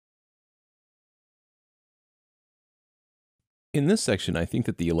In this section, I think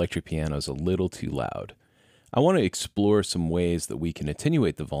that the electric piano is a little too loud. I want to explore some ways that we can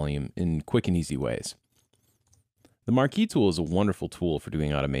attenuate the volume in quick and easy ways. The Marquee Tool is a wonderful tool for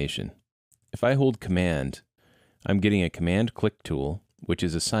doing automation. If I hold Command, I'm getting a Command click tool, which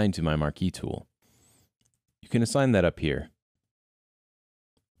is assigned to my Marquee Tool. You can assign that up here.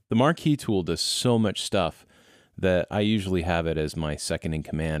 The Marquee Tool does so much stuff that I usually have it as my second in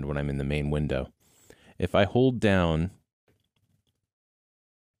command when I'm in the main window. If I hold down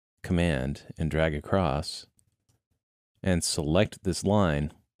Command and drag across and select this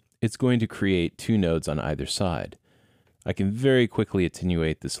line, it's going to create two nodes on either side. I can very quickly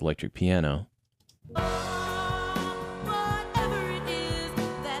attenuate this electric piano.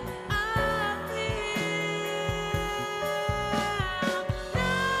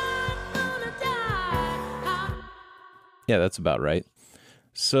 Yeah, that's about right.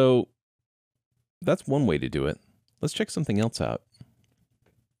 So that's one way to do it. Let's check something else out.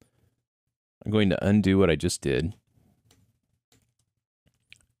 I'm going to undo what I just did.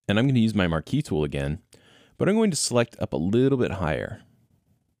 And I'm going to use my Marquee Tool again, but I'm going to select up a little bit higher.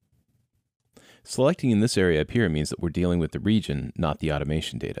 Selecting in this area up here means that we're dealing with the region, not the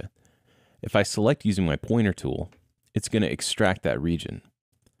automation data. If I select using my pointer tool, it's going to extract that region.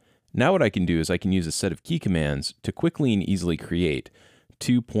 Now what I can do is I can use a set of key commands to quickly and easily create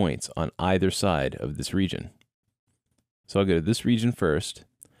 2 points on either side of this region. So I'll go to this region first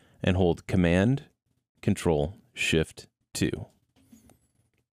and hold Command, Control, Shift, 2.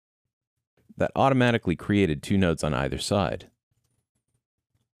 That automatically created 2 nodes on either side.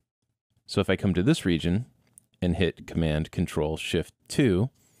 So if I come to this region and hit Command, Control, Shift, 2,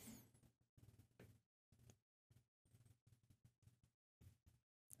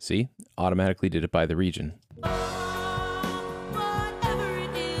 see, automatically did it by the region.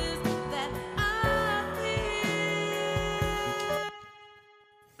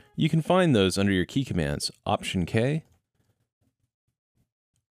 You can find those under your key commands, Option K,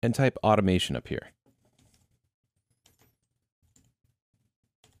 and type automation up here.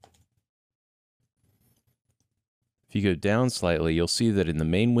 If you go down slightly, you'll see that in the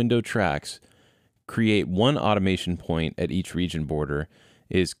main window tracks, create one automation point at each region border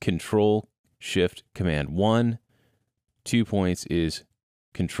is Control, Shift, Command 1. 2 points is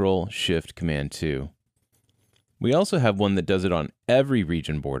Control, Shift, Command 2. We also have one that does it on every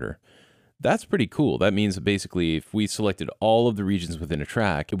region border. That's pretty cool. That means basically if we selected all of the regions within a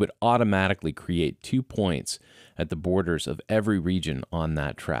track, it would automatically create 2 points at the borders of every region on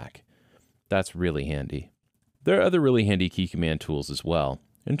that track. That's really handy. There are other really handy key command tools as well,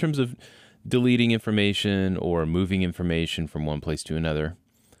 in terms of deleting information or moving information from one place to another.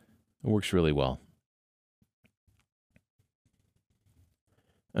 It works really well.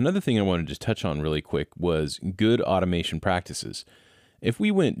 Another thing I wanted to touch on really quick was good automation practices. If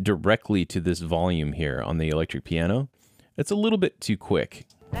we went directly to this volume here on the electric piano, it's a little bit too quick.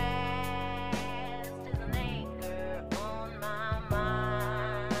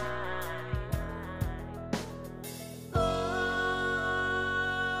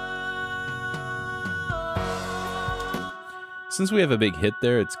 Since we have a big hit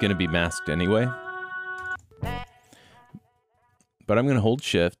there, it's going to be masked anyway. But I'm going to hold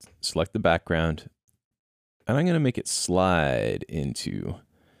Shift, select the background, and I'm going to make it slide into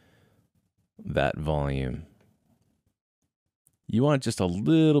that volume. You want just a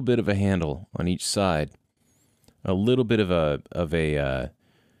little bit of a handle on each side, a little bit of a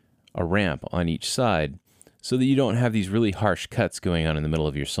ramp on each side, so that you don't have these really harsh cuts going on in the middle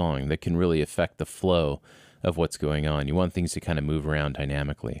of your song that can really affect the flow of what's going on. You want things to kind of move around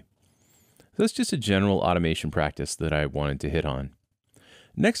dynamically. So that's just a general automation practice that I wanted to hit on.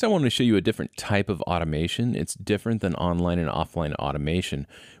 Next, I want to show you a different type of automation. It's different than online and offline automation.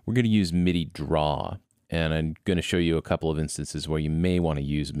 We're going to use MIDI draw, and I'm going to show you a couple of instances where you may want to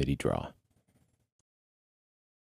use MIDI draw.